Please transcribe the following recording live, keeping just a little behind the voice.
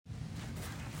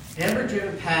You ever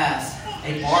driven past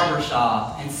a barber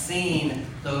shop and seen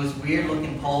those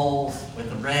weird-looking poles with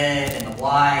the red and the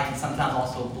white and sometimes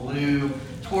also blue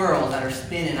twirls that are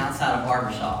spinning outside a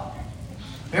barber shop?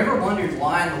 Have you ever wondered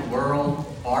why in the world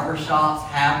barber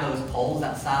shops have those poles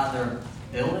outside of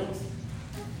their buildings?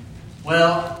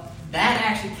 Well, that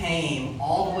actually came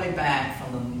all the way back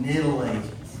from the Middle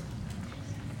Ages.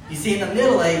 You see, in the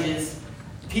Middle Ages,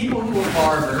 people who were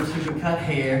barbers, who could cut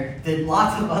hair, did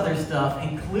lots of other stuff,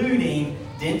 including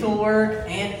dental work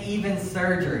and even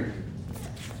surgery.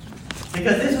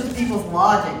 Because this was people's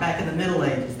logic back in the Middle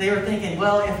Ages. They were thinking,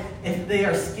 well, if they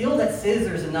are skilled at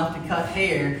scissors enough to cut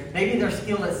hair, maybe they're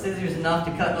skilled at scissors enough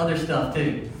to cut other stuff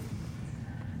too.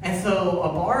 And so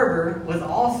a barber was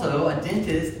also a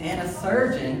dentist and a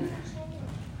surgeon.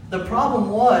 The problem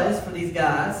was, for these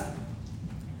guys,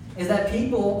 is that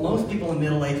most people in the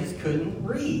Middle Ages couldn't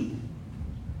read.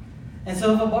 And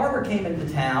so if a barber came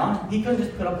into town, he couldn't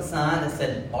just put up a sign that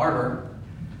said barber,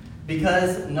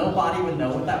 because nobody would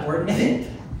know what that word meant.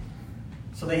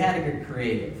 So they had to get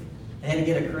creative. They had to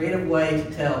get a creative way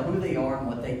to tell who they are and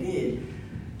what they did.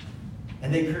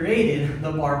 And they created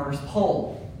the barber's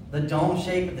pole. The dome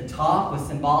shape at the top was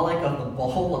symbolic of the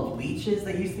bowl of leeches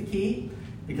they used to keep,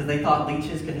 because they thought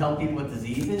leeches could help people with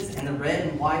diseases. And the red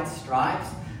and white stripes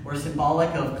were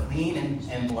symbolic of clean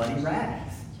and bloody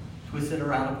rags twisted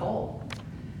around a pole.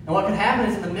 And what could happen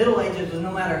is in the Middle Ages was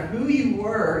no matter who you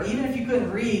were, even if you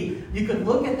couldn't read, you could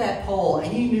look at that pole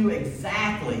and you knew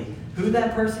exactly who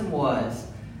that person was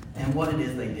and what it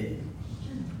is they did.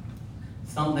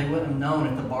 Something they wouldn't have known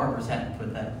if the barbers hadn't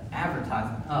put that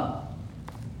advertisement up.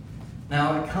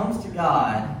 Now, when it comes to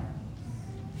God,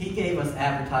 He gave us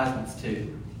advertisements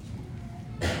too.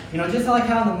 You know, just like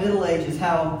how in the Middle Ages,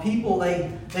 how people, they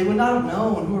would not have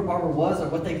known who a barber was or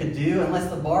what they could do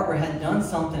unless the barber had done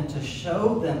something to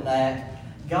show them that.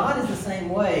 God is the same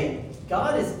way.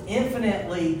 God is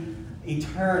infinitely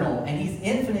eternal, and He's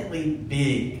infinitely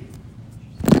big.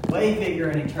 Way bigger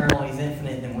and eternal, He's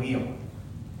infinite than we are.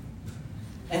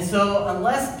 And so,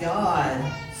 unless God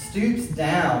stoops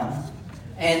down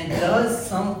and does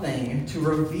something to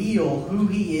reveal who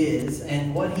He is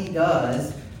and what He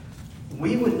does,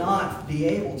 we would not be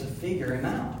able to figure Him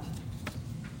out.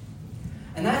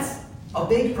 And that's a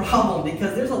big problem,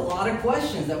 because there's a lot of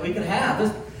questions that we could have.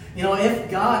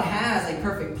 If God has a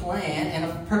perfect plan and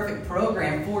a perfect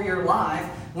program for your life,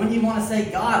 wouldn't you want to say,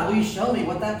 God, will you show me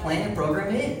what that plan and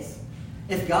program is?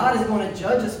 If God is going to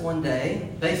judge us one day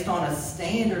based on a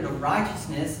standard of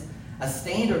righteousness, a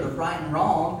standard of right and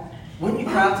wrong, wouldn't you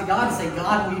cry out to God and say,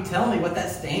 God, will you tell me what that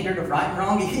standard of right and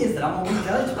wrong is that I'm going to be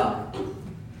judged by?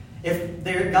 If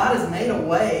God has made a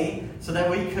way so that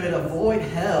we could avoid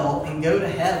hell and go to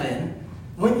heaven,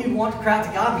 wouldn't you want to cry out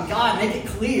to God, God, make it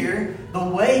clear the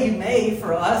way you made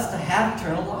for us to have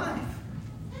eternal life?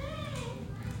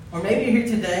 Or maybe you're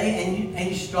here today and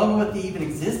you struggle with the even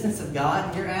existence of God,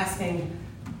 and you're asking,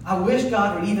 I wish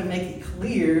God would even make it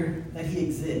clear that He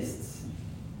exists.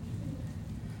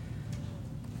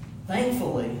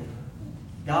 Thankfully,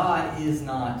 God is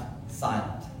not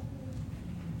silent.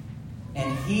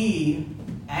 And He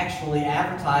actually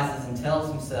advertises and tells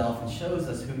Himself and shows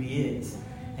us who He is.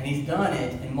 And He's done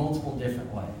it in multiple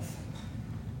different ways.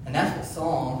 And that's what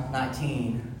Psalm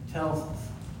 19 tells us.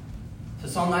 So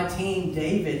Psalm 19,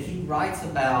 David, he writes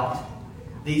about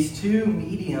these two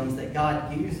mediums that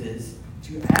God uses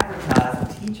to advertise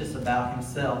and teach us about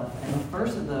Himself. And the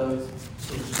first of those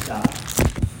is the sky.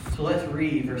 So let's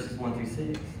read verses 1 through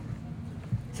 6.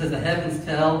 It says, the heavens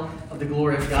tell of the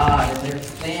glory of God, and their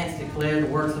expanse declare the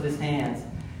works of His hands.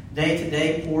 Day to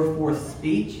day pour forth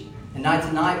speech, and night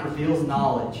to night reveals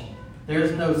knowledge. There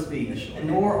is no speech,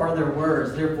 nor are there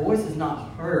words. Their voice is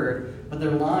not heard, but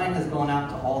their line has gone out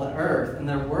to all the earth, and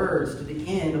their words to the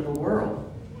end of the world.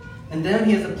 And then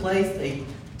He has placed a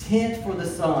tent for the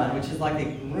sun, which is like a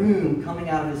groom coming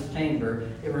out of his chamber.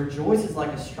 It rejoices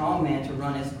like a strong man to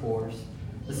run his course.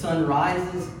 The sun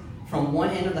rises from one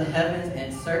end of the heavens and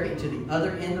its circuit to the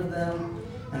other end of them,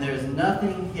 and there is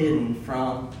nothing hidden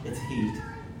from its heat.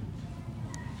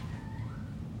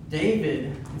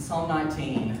 David, in Psalm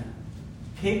 19,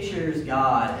 pictures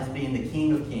God as being the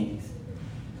King of Kings.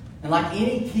 And like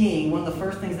any king, one of the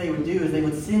first things they would do is they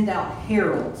would send out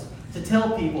heralds to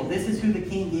tell people this is who the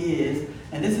king is,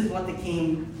 and this is what the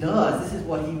king does, this is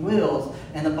what he wills.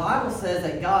 And the Bible says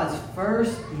that God's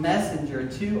first messenger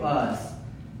to us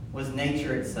was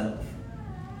nature itself.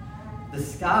 The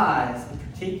skies, in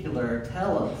particular,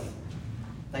 tell us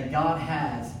that God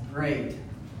has great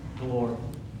glory.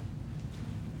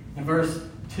 In verse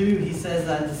 2, he says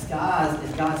that the skies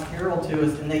is God's herald to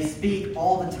us, and they speak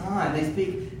all the time. They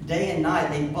speak day and night.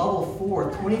 They bubble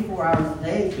forth 24 hours a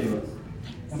day to us.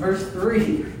 In verse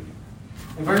 3,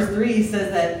 he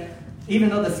says that even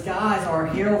though the skies are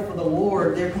a herald for the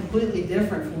Lord, they're completely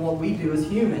different from what we do as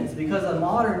humans. Because a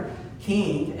modern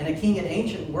king and a king in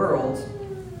ancient worlds,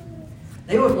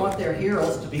 they would want their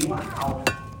heralds to be loud.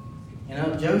 You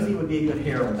know, Josie would be a good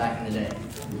herald back in the day.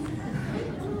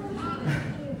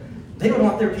 They would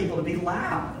want their people to be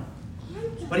loud.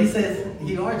 But he says,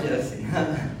 you are Josie.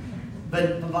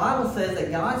 But the Bible says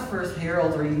that God's first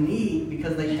heralds are unique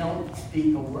because they don't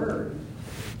speak a word.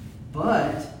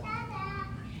 But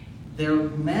their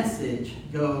message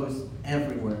goes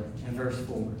everywhere in verse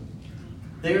 4.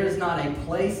 There is not a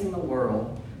place in the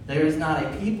world, there is not a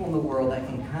people in the world that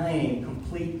can claim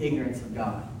complete ignorance of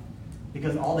God.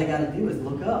 Because all they got to do is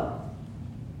look up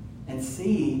and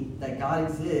see that God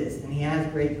exists and he has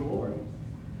great glory.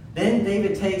 Then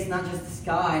David takes not just the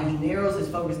sky and he narrows his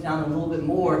focus down a little bit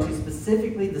more to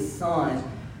specifically the sun.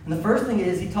 And the first thing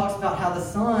is he talks about how the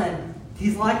sun,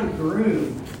 he's like a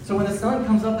groom. So when the sun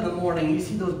comes up in the morning, you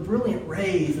see those brilliant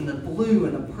rays and the blue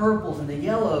and the purples and the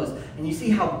yellows, and you see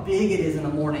how big it is in the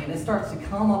morning, and it starts to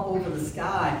come up over the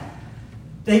sky.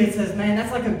 David says, man,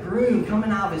 that's like a groom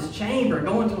coming out of his chamber,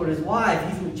 going toward his wife.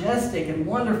 He's majestic and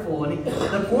wonderful. And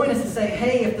the point is to say,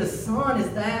 hey, if the sun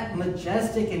is that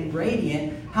majestic and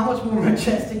radiant, how much more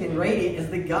majestic and radiant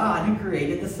is the God who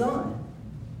created the sun?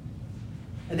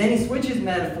 And then he switches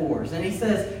metaphors, and he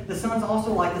says the sun's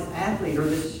also like this athlete or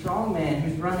this strong man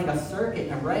who's running a circuit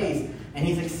and a race, and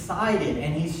he's excited,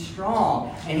 and he's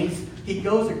strong, and he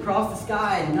goes across the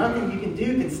sky, and nothing you can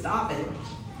do can stop it.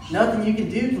 Nothing you can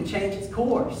do can change its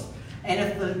course. And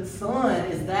if the sun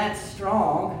is that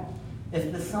strong,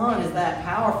 if the sun is that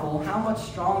powerful, how much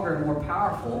stronger and more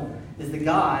powerful is the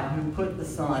God who put the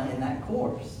sun in that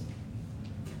course?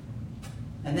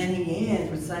 And then he ends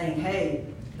with saying, hey,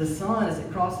 the sun, as it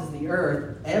crosses the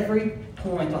earth, every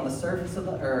point on the surface of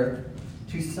the earth,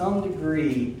 to some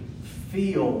degree,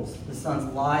 feels the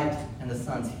sun's light and the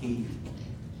sun's heat.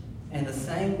 In the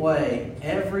same way,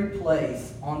 every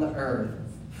place on the earth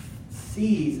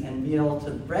sees and be able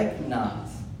to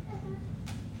recognize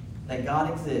that God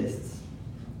exists,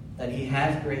 that he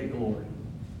has great glory,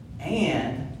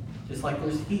 and, just like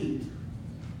there's heat,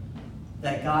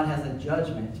 that God has a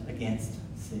judgment against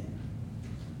sin.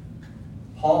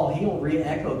 Paul, he'll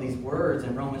re-echo these words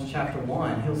in Romans chapter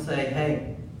 1. He'll say,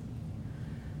 hey,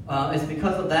 it's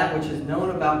because of that which is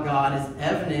known about God is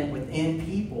evident within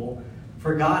people,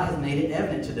 for God has made it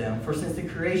evident to them. For since the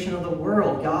creation of the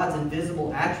world, God's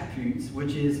invisible attributes,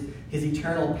 which is his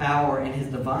eternal power and his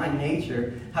divine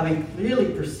nature, have been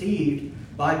clearly perceived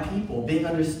by people, being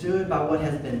understood by what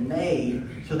has been made,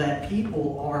 so that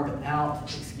people are without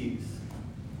excuse.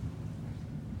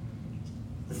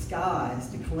 The skies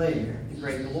declare the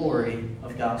great glory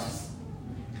of God.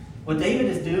 What David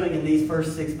is doing in these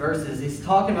first 6 verses, he's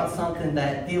talking about something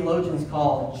that theologians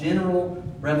call general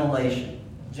revelation.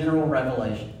 General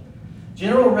revelation.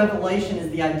 General revelation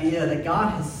is the idea that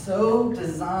God has so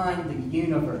designed the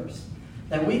universe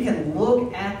that we can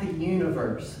look at the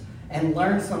universe and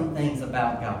learn some things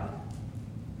about God.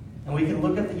 And we can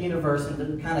look at the universe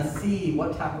and kind of see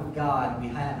what type of God we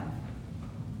have.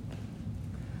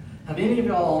 Have any of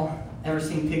y'all ever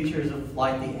seen pictures of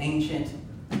like the ancient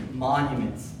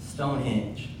monuments,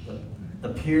 Stonehenge, the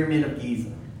Pyramid of Giza?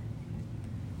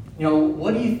 You know,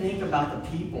 what do you think about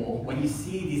the people when you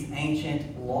see these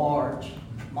ancient, large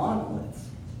monoliths?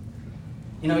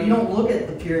 You know, you don't look at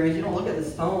the pyramids, you don't look at the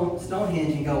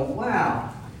Stonehenge and go,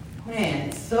 wow, man,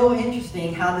 it's so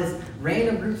interesting how this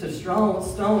random groups of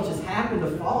stones just happen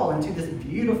to fall into this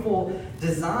beautiful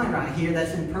design right here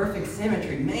that's in perfect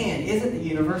symmetry. Man, isn't the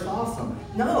universe awesome?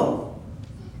 No.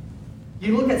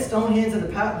 You look at Stonehenge and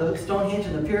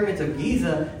the pyramids of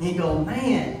Giza, and you go,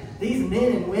 man, these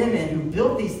men and women who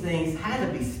built these things had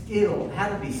to be skilled, had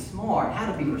to be smart,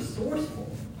 had to be resourceful.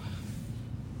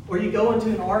 Or you go into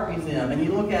an art museum and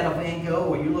you look at a Van Gogh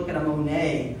or you look at a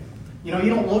Monet. You know,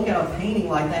 you don't look at a painting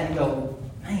like that and go,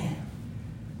 man,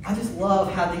 I just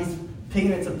love how these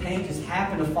pigments of paint just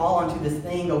happen to fall onto this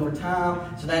thing over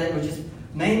time so that it was just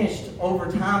managed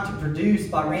over time to produce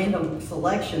by random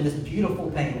selection this beautiful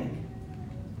painting.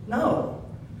 No.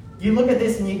 You look at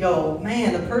this and you go,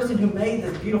 man, the person who made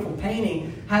this beautiful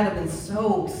painting had to have been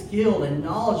so skilled and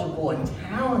knowledgeable and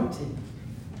talented.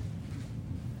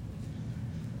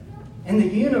 And the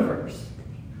universe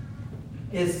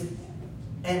is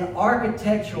an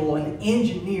architectural and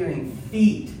engineering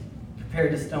feat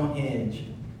compared to Stonehenge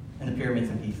and the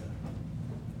pyramids of Giza.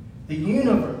 The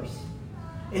universe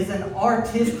is an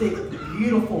artistic,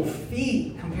 beautiful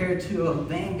feat compared to a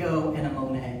Van Gogh and a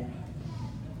Monet.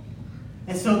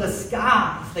 And so the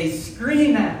skies, they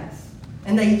scream at us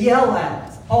and they yell at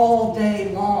us all day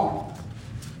long.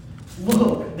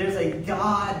 Look, there's a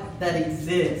God that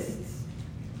exists,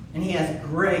 and he has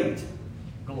great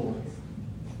glory.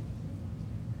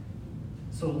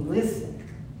 So listen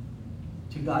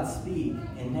to God speak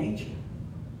in nature.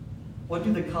 What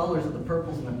do the colors of the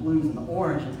purples and the blues and the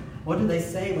orange, what do they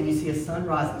say when you see a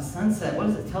sunrise and a sunset? What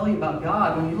does it tell you about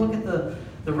God? When you look at the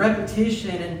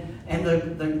repetition and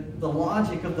the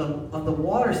logic of the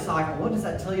water cycle, what does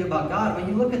that tell you about God? When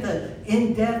you look at the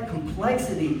in-depth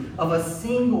complexity of a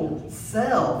single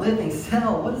cell, living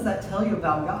cell, what does that tell you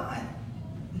about God?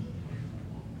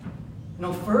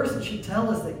 First it should tell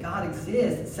us that God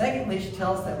exists. Secondly, it should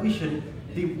tell us that we should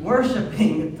be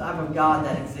worshiping the type of God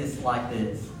that exists like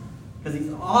this, because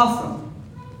he's awesome.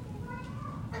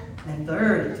 And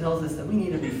third, it tells us that we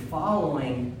need to be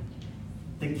following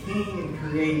the King and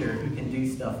Creator who can do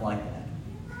stuff like that.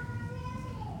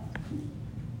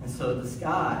 And so the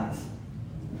skies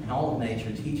and all of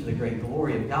nature teach of the great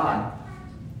glory of God.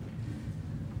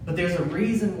 But there's a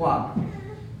reason why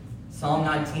Psalm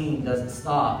 19 doesn't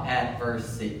stop at verse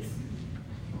 6.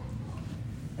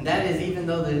 And that is, even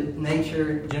though the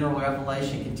nature general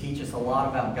revelation can teach us a lot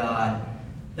about God,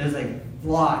 there's a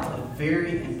lot of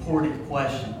very important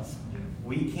questions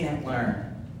we can't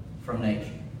learn from nature.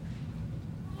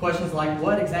 Questions like,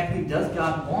 what exactly does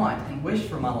God want and wish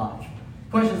for my life?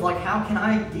 Questions like, how can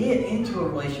I get into a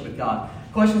relationship with God?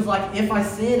 Questions like, if I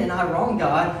sin and I wrong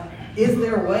God, is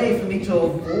there a way for me to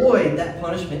avoid that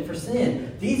punishment for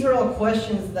sin? These are all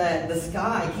questions that the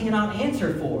sky cannot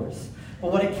answer for us.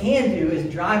 But what it can do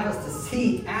is drive us to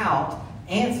seek out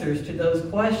answers to those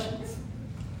questions.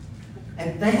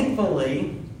 And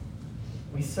thankfully,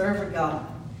 we serve a God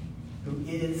who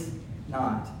is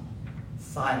not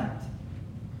silent.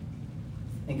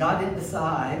 And God didn't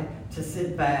decide to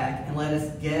sit back and let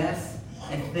us guess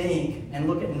and think and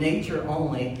look at nature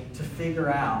only to figure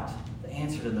out the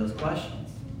answer to those questions.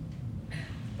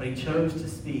 But he chose to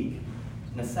speak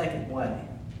in a second way.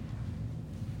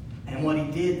 And what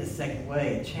he did the second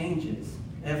way, it changes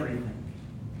everything.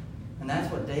 And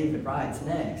that's what David writes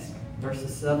next.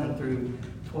 Verses 7 through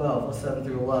 12, or 7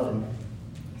 through 11.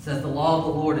 It says, the law of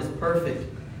the Lord is perfect,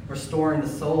 restoring the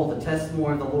soul. The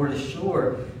testimony of the Lord is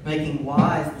sure, making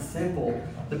wise the simple.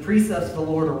 The precepts of the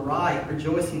Lord are right,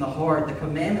 rejoicing the heart. The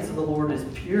commandments of the Lord is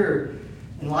pure,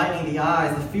 enlightening the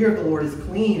eyes. The fear of the Lord is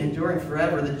clean, enduring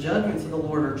forever. The judgments of the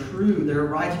Lord are true. They are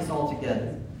righteous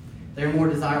altogether. They are more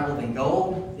desirable than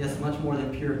gold, yes, much more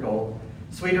than pure gold.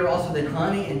 Sweeter also than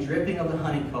honey and dripping of the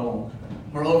honeycomb.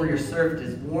 Moreover, your servant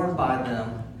is warned by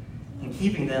them. In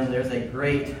keeping them, there's a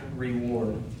great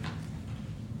reward.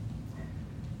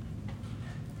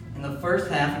 In the first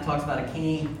half, he talks about a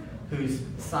king who's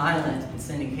silent and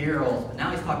sending heralds. But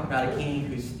now he's talking about a king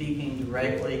who's speaking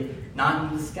directly,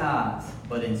 not in the skies,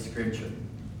 but in Scripture.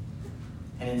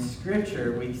 And in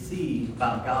Scripture, we see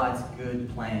about God's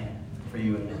good plan for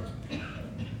you and me.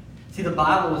 See, the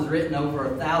Bible was written over a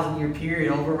 1,000-year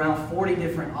period, over around 40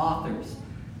 different authors,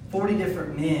 40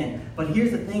 different men. But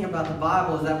here's the thing about the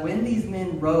Bible is that when these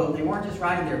men wrote, they weren't just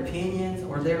writing their opinions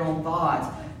or their own thoughts.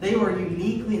 They were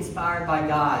uniquely inspired by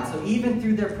God. So even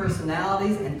through their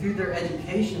personalities and through their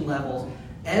education levels,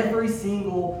 every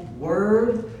single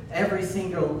word, every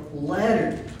single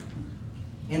letter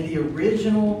in the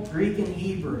original Greek and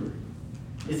Hebrew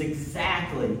is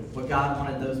exactly what God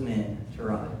wanted those men to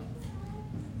write.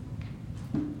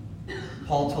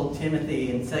 Paul told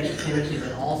Timothy in 2 Timothy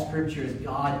that all Scripture is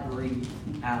God-breathed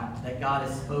out, that God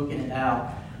has spoken it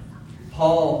out.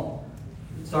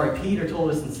 Peter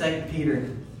told us in 2 Peter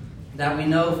that we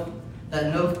know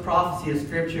that no prophecy of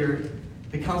Scripture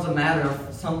becomes a matter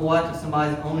of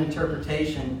somebody's own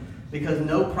interpretation, because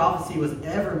no prophecy was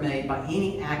ever made by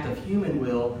any act of human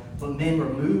will, but men were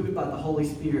moved by the Holy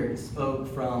Spirit and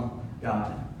spoke from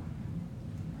God.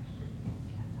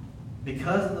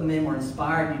 Because of the men were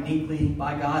inspired uniquely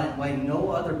by God in a way no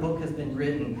other book has been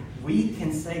written, we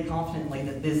can say confidently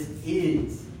that this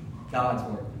is God's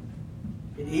word.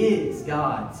 It is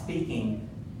God speaking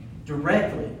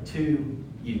directly to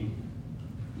you.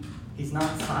 He's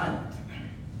not silent.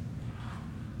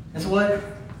 And so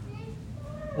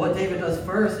what David does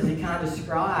first is he kind of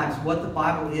describes what the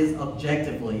Bible is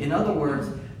objectively. In other words,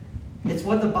 it's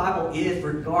what the Bible is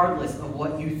regardless of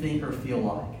what you think or feel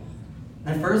like.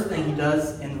 And the first thing he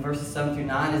does in verses 7 through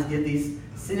 9 is give these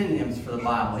synonyms for the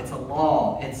Bible. It's a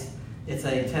law, it's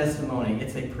a testimony,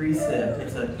 it's a precept,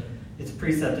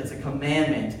 it's a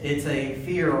commandment, it's a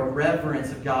fear or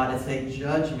reverence of God, it's a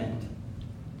judgment.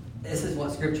 This is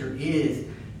what Scripture is.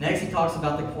 Next he talks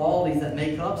about the qualities that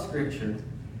make up Scripture.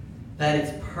 that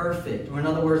it's perfect, or in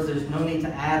other words, there's no need to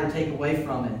add or take away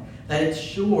from it. That it's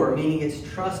sure, meaning it's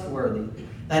trustworthy.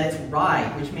 That it's right,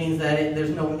 which means that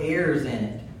there's no errors in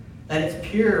it. That it's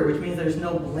pure, which means there's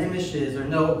no blemishes or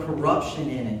no corruption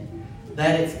in it.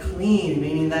 That it's clean,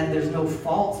 meaning that there's no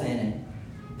faults in it.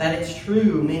 That it's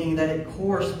true, meaning that it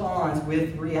corresponds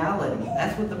with reality.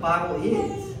 That's what the Bible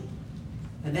is.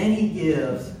 And then he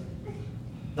gives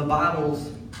the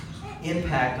Bible's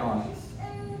impact on us.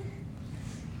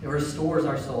 It restores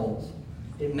our souls.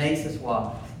 It makes us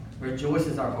wise. It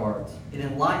rejoices our hearts. It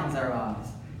enlightens our eyes.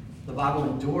 The Bible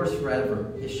endures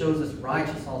forever. It shows us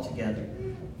righteous altogether.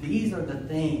 These are the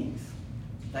things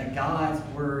that God's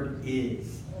Word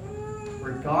is,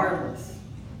 regardless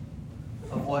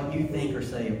of what you think or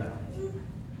say about it.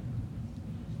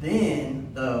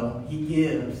 Then, though, he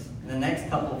gives, in the next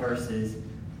couple verses,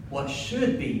 what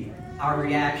should be our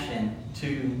reaction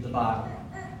to the Bible.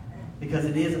 Because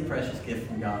it is a precious gift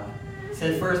from God. He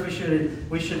said first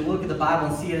we should look at the Bible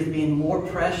and see it as being more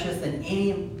precious than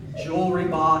any jewelry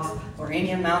box or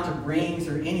any amount of rings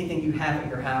or anything you have at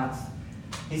your house.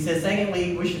 He says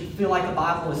secondly, we should feel like the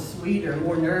Bible is sweeter and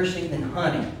more nourishing than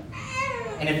honey.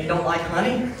 And if you don't like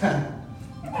honey,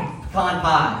 pecan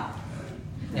pie,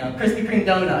 Krispy Kreme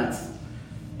donuts,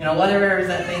 whatever is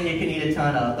that thing you can eat a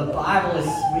ton of. The Bible is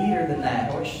sweeter than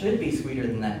that, or it should be sweeter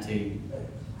than that to you.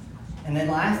 And then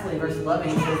lastly, verse 11,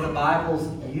 he says the Bible's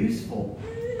useful.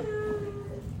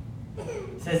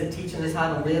 It says it teaches us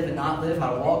how to live and not live,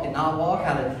 how to walk and not walk,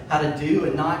 how to do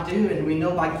and not do. And we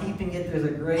know by keeping it, there's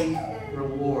a great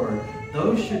reward.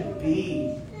 Those should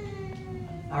be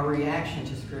our reaction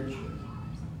to Scripture.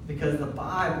 Because the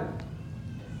Bible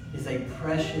is a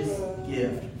precious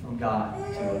gift from God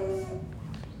to us.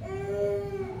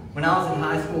 When I was in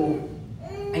high school,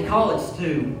 and college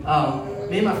too,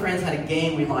 me and my friends had a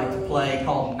game we liked to play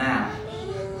called Mal.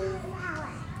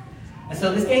 And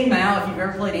so this game Mal, if you've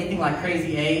ever played anything like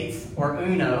Crazy Eights or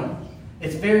Uno,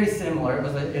 it's very similar. It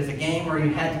was a game where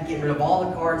you had to get rid of all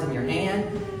the cards in your hand,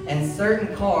 and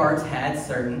certain cards had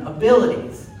certain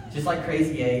abilities, just like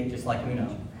Crazy Eight, just like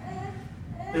Uno.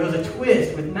 There was a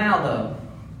twist with Mal, though.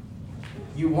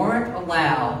 You weren't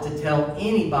allowed to tell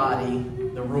anybody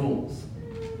the rules.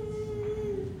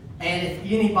 And if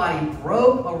anybody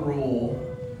broke a rule,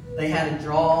 they had to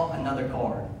draw another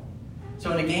card.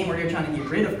 So in a game where you're trying to get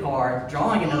rid of cards,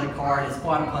 drawing another card is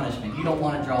quite a punishment. You don't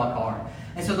want to draw a card.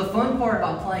 And so the fun part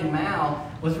about playing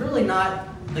Mal was really not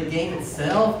the game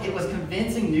itself. It was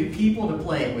convincing new people to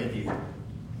play it with you.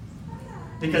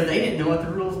 Because they didn't know what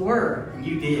the rules were, and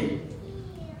you did.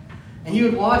 And you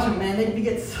would watch them, man, they'd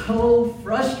get so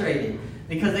frustrated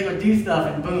because they would do stuff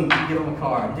and boom, you give them a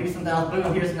card. Do something else,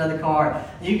 boom, here's another card.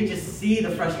 And you could just see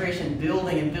the frustration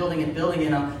building and building and building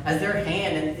in them as their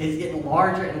hand is getting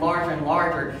larger and larger and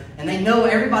larger. And they know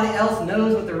everybody else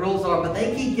knows what the rules are, but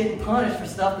they keep getting punished for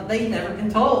stuff that they've never been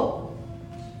told.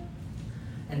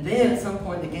 And then at some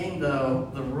point in the game, though,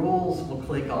 the rules will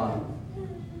click on them.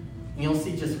 And you'll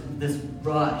see just this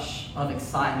rush of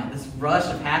excitement, this rush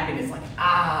of happiness, like,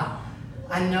 I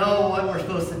know what we're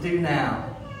supposed to do now.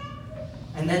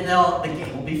 And then the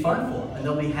game will be fun for them, and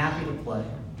they'll be happy to play.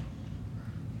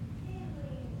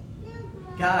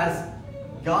 Guys,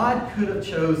 God could have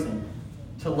chosen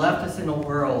to left us in a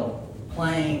world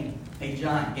playing a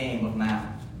giant game of Mal,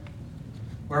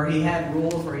 where he had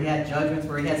rules, where he had judgments,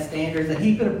 where he had standards, and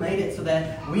he could have made it so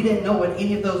that we didn't know what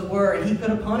any of those were, and he could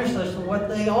have punished us for what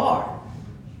they are.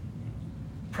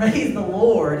 Praise the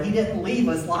Lord, he didn't leave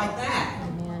us like that.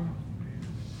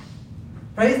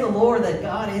 Praise the Lord that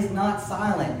God is not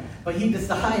silent, but he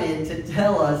decided to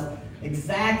tell us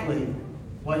exactly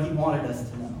what he wanted us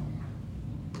to know.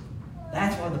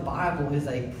 That's why the Bible is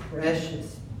a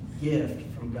precious gift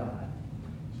from God.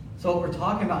 So what we're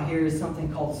talking about here is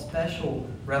something called special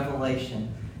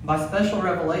revelation. By special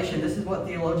revelation, this is what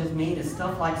theologians mean, is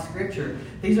stuff like Scripture.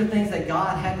 These are things that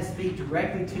God had to speak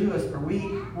directly to us or we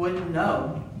wouldn't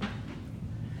know.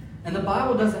 And the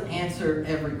Bible doesn't answer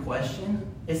every question.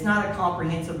 It's not a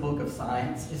comprehensive book of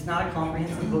science. It's not a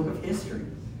comprehensive book of history.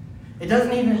 It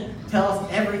doesn't even tell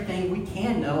us everything we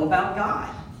can know about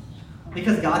God.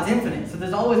 Because God's infinite. So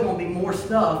there's always going to be more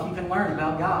stuff you can learn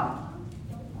about God.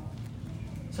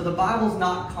 So the Bible's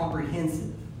not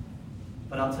comprehensive.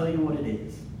 But I'll tell you what it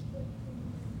is.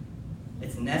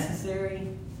 It's necessary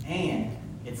and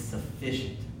it's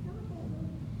sufficient.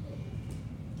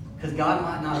 Because God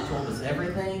might not have told us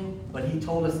everything, but he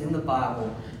told us in the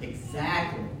Bible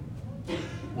exactly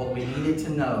what we needed to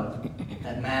know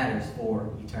that matters for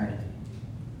eternity.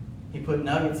 He put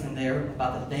nuggets in there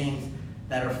about the things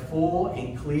that are full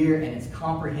and clear and it's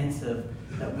comprehensive,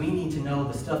 that we need to know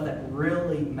the stuff that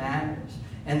really matters.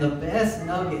 And the best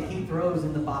nugget he throws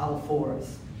in the Bible for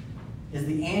us is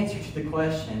the answer to the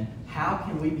question, how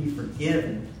can we be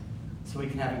forgiven so we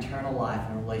can have eternal life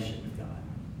and a relationship with God?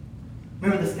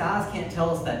 Remember, the skies can't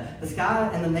tell us that. The sky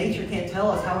and the nature can't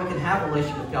tell us how we can have a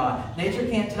relationship with God. Nature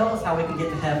can't tell us how we can get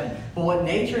to heaven. But what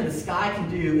nature and the sky can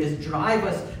do is drive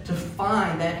us to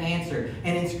find that answer.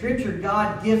 And in Scripture,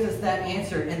 God gives us that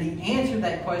answer. And the answer to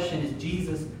that question is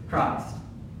Jesus Christ.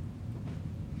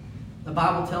 The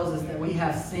Bible tells us that we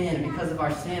have sin, and because of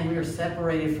our sin, we are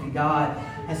separated from God.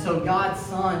 And so God's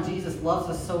Son, Jesus, loves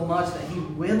us so much that he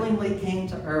willingly came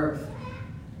to earth.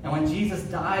 And when Jesus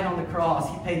died on the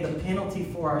cross, he paid the penalty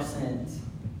for our sins.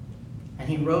 And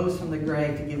he rose from the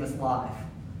grave to give us life.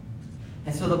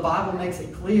 And so the Bible makes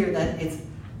it clear that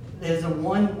there's a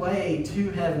one way to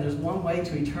heaven. There's one way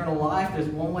to eternal life. There's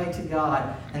one way to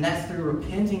God. And that's through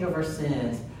repenting of our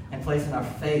sins and placing our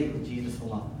faith in Jesus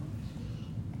alone.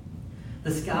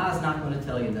 The sky is not going to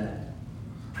tell you that.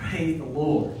 Praise the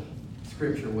Lord.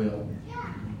 Scripture will.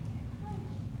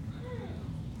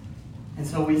 And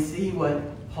so we see what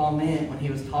Paul meant when he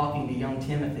was talking to young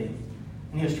Timothy.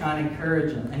 And he was trying to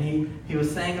encourage him. And he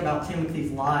was saying about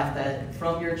Timothy's life that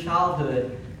from your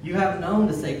childhood, you have known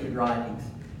the sacred writings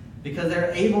because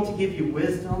they're able to give you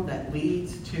wisdom that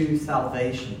leads to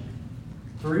salvation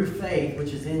through faith,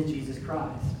 which is in Jesus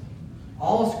Christ.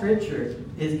 All Scripture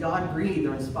is God-breathed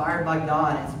or inspired by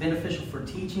God, and it's beneficial for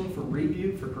teaching, for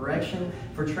rebuke, for correction,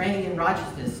 for training in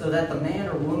righteousness, so that the man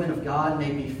or woman of God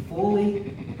may be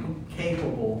fully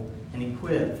capable and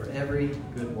equipped for every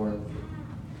good work.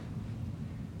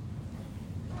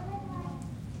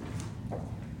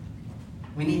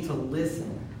 We need to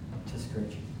listen to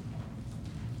Scripture.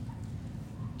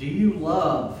 Do you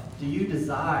love, do you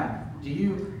desire, do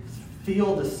you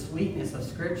feel the sweetness of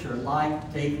Scripture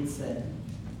like David said?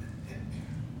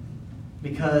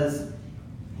 Because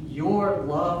your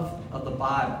love of the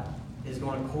Bible is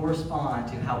going to correspond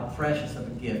to how precious of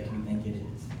a gift you think it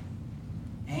is.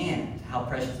 And how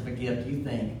precious of a gift you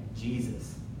think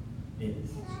Jesus is.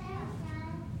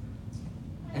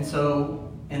 And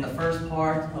so, in the first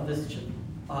part of this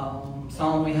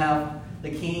psalm, we have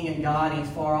the king and God. He's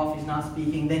far off. He's not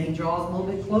speaking. Then he draws a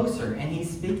little bit closer, and he's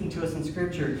speaking to us in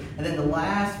Scripture. And then the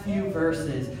last few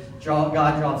verses,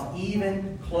 God draws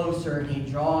even closer, and he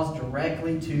draws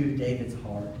directly to David's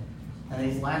heart. And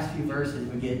these last few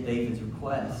verses, we get David's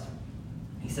request.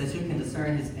 He says, "Who can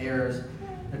discern his errors?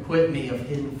 Acquit me of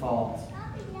hidden faults.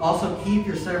 Also keep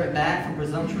your servant back from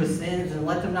presumptuous sins, and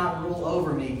let them not rule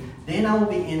over me. Then I will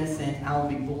be innocent, I will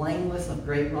be blameless of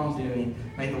great wrongdoing.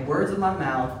 May the words of my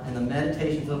mouth and the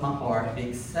meditations of my heart be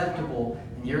acceptable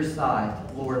in your sight,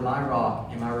 Lord, my rock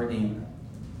and my redeemer."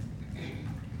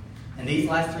 In these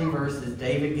last three verses,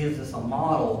 David gives us a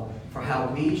model for how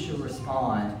we should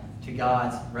respond to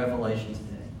God's revelation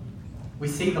today. We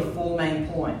see the full main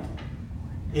point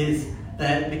is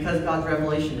that because God's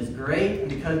revelation is great and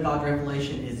because God's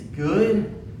revelation is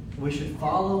good, we should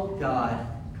follow God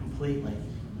completely.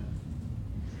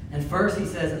 And first he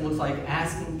says it looks like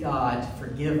asking God to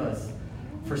forgive us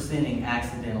for sinning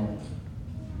accidentally.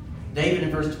 David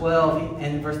in verse 12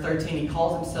 and in verse 13, he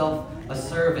calls himself a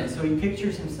servant. So he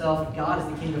pictures himself, God as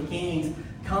the King of Kings,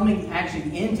 coming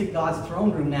actually into God's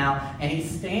throne room now, and he's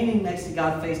standing next to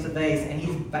God face to face, and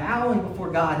he's bowing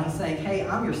before God, and he's saying, "Hey,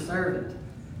 I'm your servant.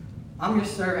 I'm your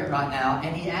servant right now."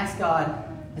 And he asks God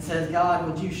and says, "God,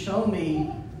 would you show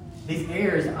me these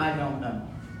errors I don't know?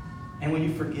 And will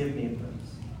you forgive me of those?"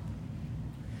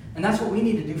 And that's what we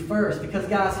need to do first. Because,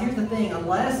 guys, here's the thing.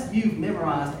 Unless you've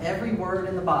memorized every word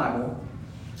in the Bible,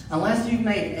 unless you've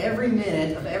made every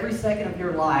minute of every second of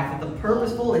your life with the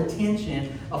purposeful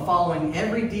intention of following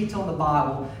every detail in the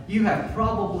Bible, you have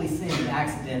probably sinned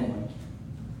accidentally.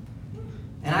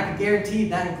 And I can guarantee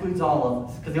that includes all of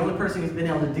us. Because the only person who's been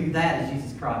able to do that is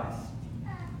Jesus Christ.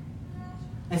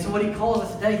 And so what he calls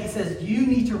us today, he says, you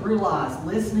need to realize,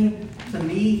 listening to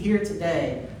me here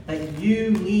today, that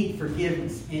you need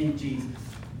forgiveness in Jesus.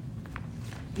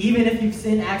 Even if you've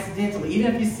sinned accidentally,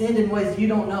 even if you sinned in ways you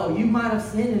don't know, you might have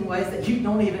sinned in ways that you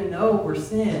don't even know were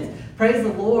sins. Praise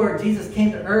the Lord, Jesus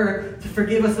came to earth to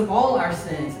forgive us of all our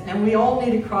sins. And we all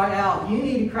need to cry out. You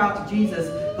need to cry out to Jesus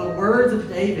the words of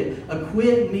David,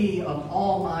 "Acquit me of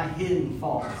all my hidden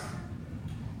faults."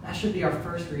 That should be our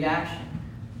first reaction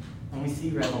when we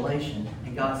see revelation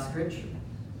in God's Scripture.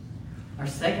 Our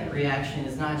second reaction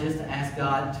is not just to ask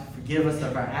God to forgive us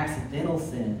of our accidental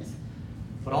sins,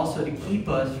 but also to keep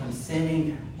us from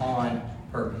sinning on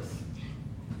purpose.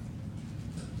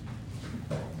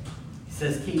 He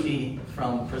says, "Keep me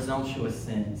from presumptuous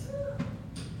sins."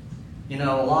 You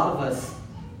know, a lot of us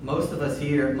most of us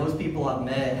here, most people I've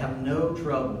met, have no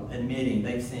trouble admitting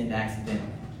they've sinned accidentally.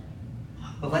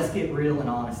 But let's get real and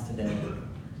honest today.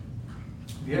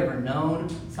 Have you ever known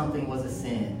something was a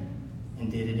sin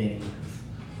and did it anyways?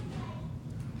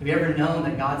 Have you ever known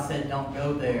that God said don't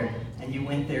go there and you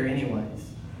went there anyways?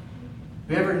 Have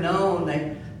you ever known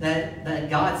that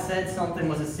God said something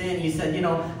was a sin and you said,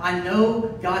 I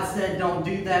know God said don't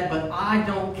do that, but I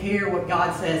don't care what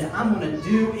God says. I'm going to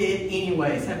do it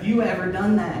anyways. Have you ever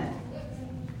done that?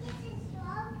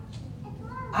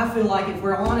 I feel like if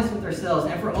we're honest with ourselves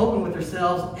and if we're open with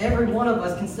ourselves, every one of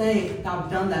us can say, I've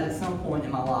done that at some point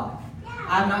in my life.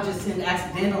 I've not just sinned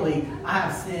accidentally, I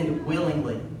have sinned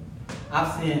willingly.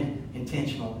 I've sinned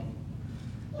intentionally.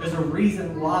 There's a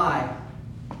reason why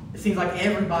it seems like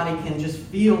everybody can just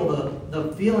feel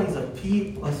the feelings of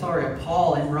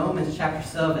Paul in Romans chapter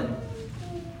 7.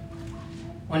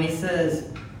 When he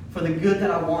says, for the good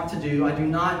that I want to do, I do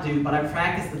not do, but I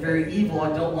practice the very evil I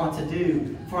don't want to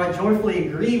do. For I joyfully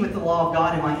agree with the law of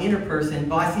God in my inner person,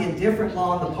 but I see a different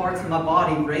law in the parts of my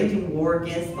body, waging war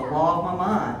against the law of my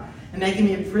mind, and making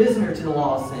me a prisoner to the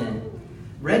law of sin.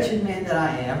 Wretched man that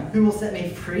I am, who will set me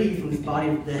free from this body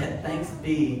of death? Thanks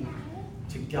be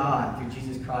to God through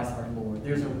Jesus Christ our Lord.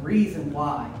 There's a reason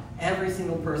why every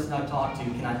single person I've talked to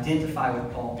can identify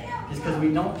with Paul. It's because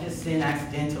we don't just sin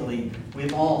accidentally.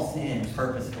 We've all sinned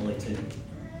purposefully too.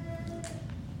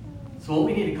 So what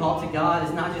we need to call to God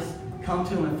is not just come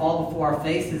to Him and fall before our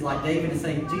faces like David and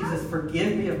say, Jesus,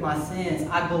 forgive me of my sins.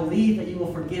 I believe that you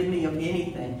will forgive me of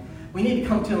anything. We need to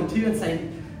come to Him too and say,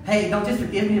 hey, don't just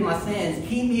forgive me of my sins.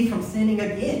 Keep me from sinning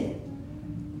again.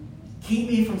 Keep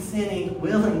me from sinning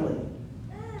willingly.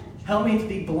 Help me to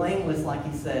be blameless, like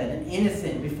he said, and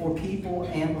innocent before people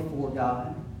and before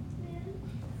God.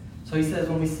 So he says,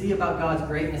 when we see about God's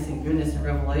greatness and goodness and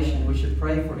revelation, we should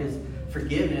pray for His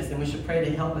forgiveness, and we should pray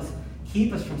to help us,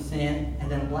 keep us from sin. And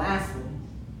then lastly,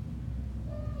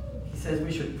 he says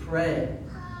we should pray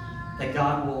that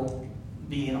God will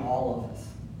be in all of us,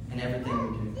 in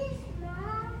everything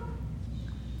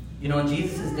we do. In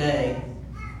Jesus' day,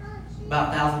 about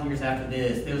 1,000 years after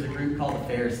this, there was a group called the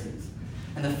Pharisees.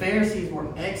 And the Pharisees were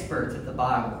experts at the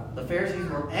Bible. The Pharisees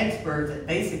were experts at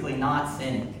basically not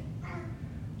sinning.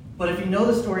 But if you know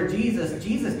the story of Jesus,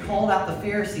 Jesus called out the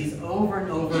Pharisees over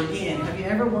and over again. Have you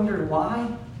ever wondered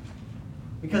why?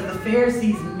 Because the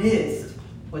Pharisees missed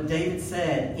what David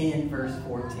said in verse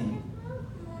 14.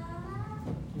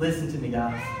 Listen to me,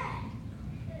 guys.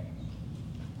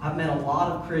 I've met a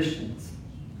lot of Christians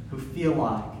who feel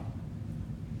like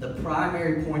the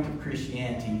primary point of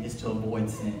Christianity is to avoid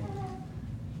sin.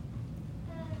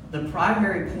 The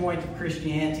primary point of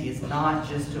Christianity is not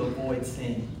just to avoid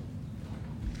sin.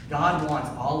 God wants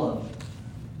all of it.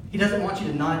 He doesn't want you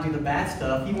to not do the bad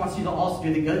stuff. He wants you to also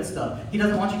do the good stuff. He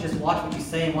doesn't want you to just watch what you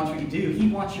say and watch what you do. He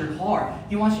wants your heart.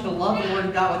 He wants you to love the Word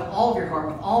of God with all of your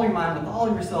heart, with all your mind, with all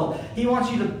of your soul. He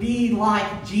wants you to be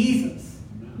like Jesus.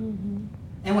 Mm-hmm.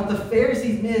 And what the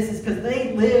Pharisees miss is because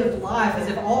they lived life as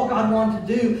if all God wanted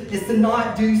to do is to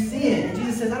not do sin. And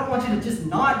Jesus says, I don't want you to just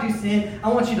not do sin.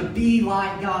 I want you to be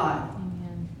like God.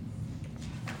 Amen.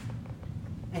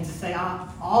 And to say,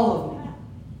 all of me,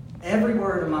 every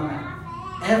word of my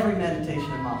mouth, every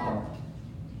meditation of my heart,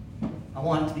 I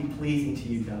want it to be pleasing to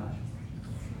you, God,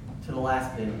 to the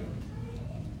last bit of it.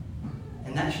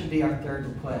 And that should be our third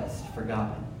request for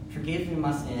God. Forgive me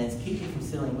my sins, keep me from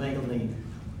sinning legally,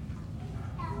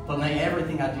 but may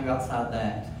everything I do outside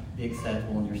that be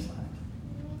acceptable in your sight.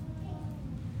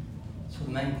 So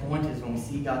the main point is when we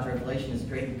see God's revelation is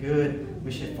great and good,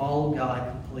 we should follow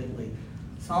God completely.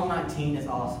 Psalm 19 is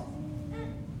awesome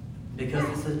because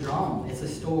it's a drama, it's a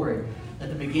story. At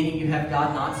the beginning, you have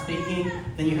God not speaking.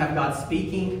 Then you have God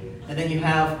speaking. And then you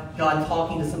have God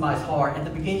talking to somebody's heart. At the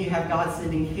beginning, you have God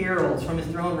sending heralds from His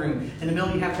throne room. In the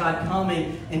middle, you have God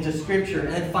coming into Scripture.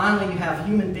 And then finally, you have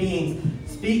human beings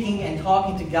speaking and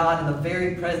talking to God in the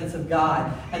very presence of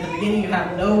God. At the beginning, you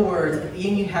have no words. At the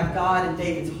end, you have God in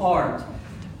David's heart.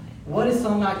 What is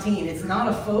Psalm 19? It's not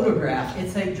a photograph.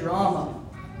 It's a drama.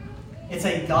 It's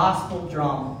a gospel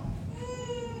drama.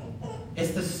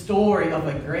 It's the story of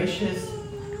a gracious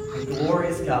and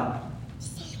glorious God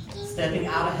stepping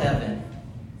out of heaven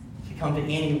to come to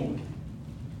anyone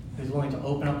who's willing to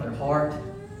open up their heart,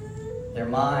 their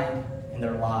mind, and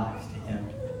their lives to Him.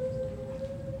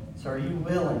 So are you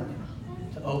willing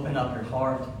to open up your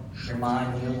heart, your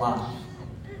mind, and your life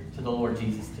to the Lord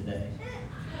Jesus today?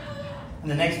 In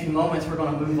the next few moments, we're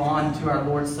going to move on to our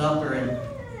Lord's Supper. And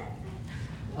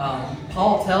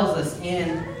Paul tells us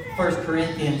in 1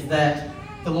 Corinthians that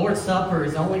the Lord's Supper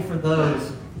is only for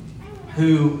those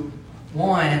who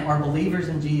one, are believers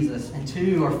in Jesus, and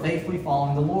two, are faithfully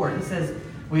following the Lord. He says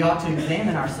we ought to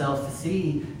examine ourselves to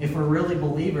see if we're really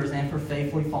believers and if we're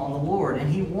faithfully following the Lord.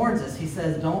 And he warns us. He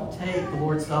says, don't take the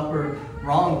Lord's Supper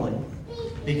wrongly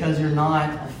because you're not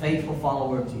a faithful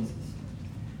follower of Jesus.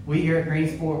 We here at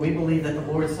Greensport, we believe that the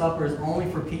Lord's Supper is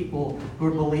only for people who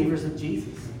are believers of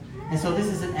Jesus. And so this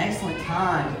is an excellent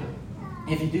time,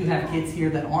 if you do have kids here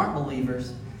that aren't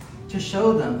believers, to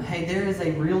show them, hey, there is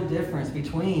a real difference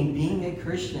between being a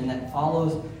Christian that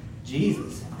follows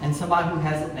Jesus and somebody who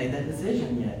hasn't made that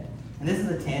decision yet. And this is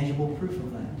a tangible proof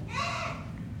of that.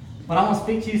 But I want to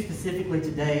speak to you specifically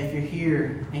today if you're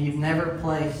here and you've never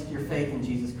placed your faith in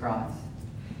Jesus Christ.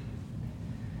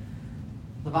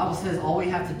 The Bible says all we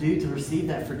have to do to receive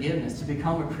that forgiveness, to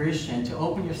become a Christian, to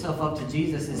open yourself up to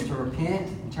Jesus, is to repent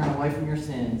and turn away from your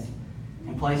sins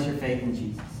and place your faith in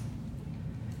Jesus.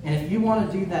 And if you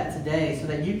want to do that today so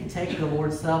that you can take the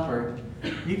Lord's Supper,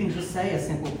 you can just say a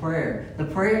simple prayer. The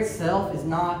prayer itself is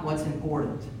not what's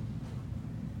important.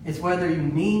 It's whether you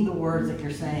mean the words that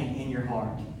you're saying in your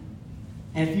heart.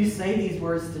 And if you say these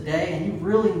words today and you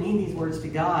really mean these words to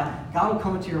God, God will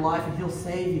come into your life and He'll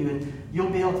save you and you'll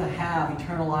be able to have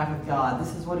eternal life with God.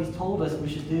 This is what He's told us we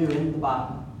should do in the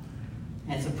Bible.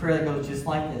 And it's a prayer that goes just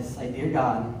like this. Say, Dear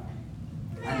God,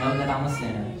 I know that I'm a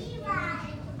sinner.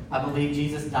 I believe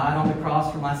Jesus died on the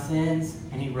cross for my sins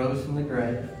and He rose from the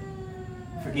grave.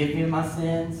 Forgive me of my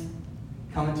sins.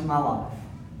 Come into my life.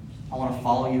 I want to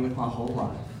follow you with my whole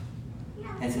life.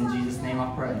 And it's in Jesus' name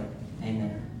I pray.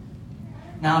 Amen.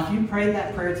 Now, if you prayed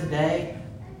that prayer today,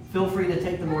 feel free to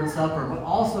take the Lord's Supper. But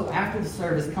also, after the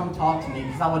service, come talk to me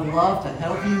because I would love to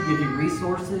help you, give you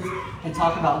resources, and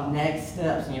talk about next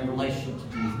steps in your relationship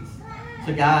to Jesus.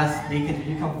 So guys, deacons,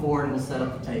 you come forward and we'll set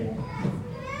up the table.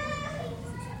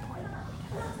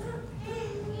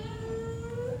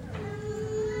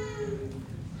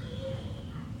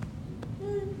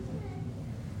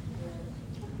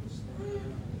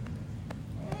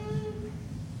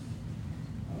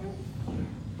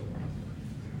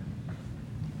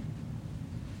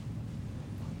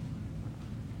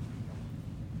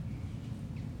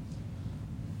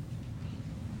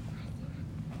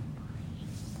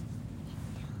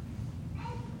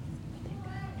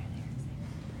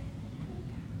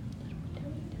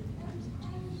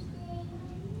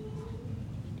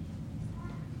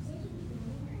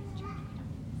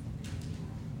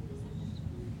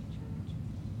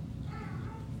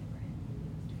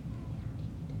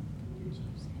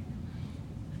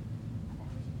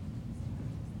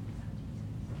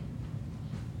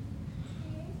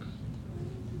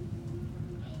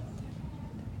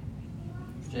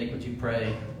 Jake, would you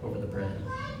pray over the bread?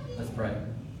 Let's pray.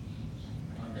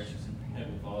 Our gracious and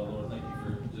Heavenly Father, Lord, thank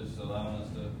you for just allowing us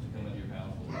to come into your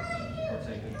house, Lord, and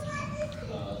partake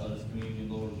of this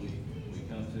communion, Lord. We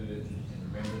come to it in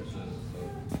remembrance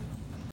of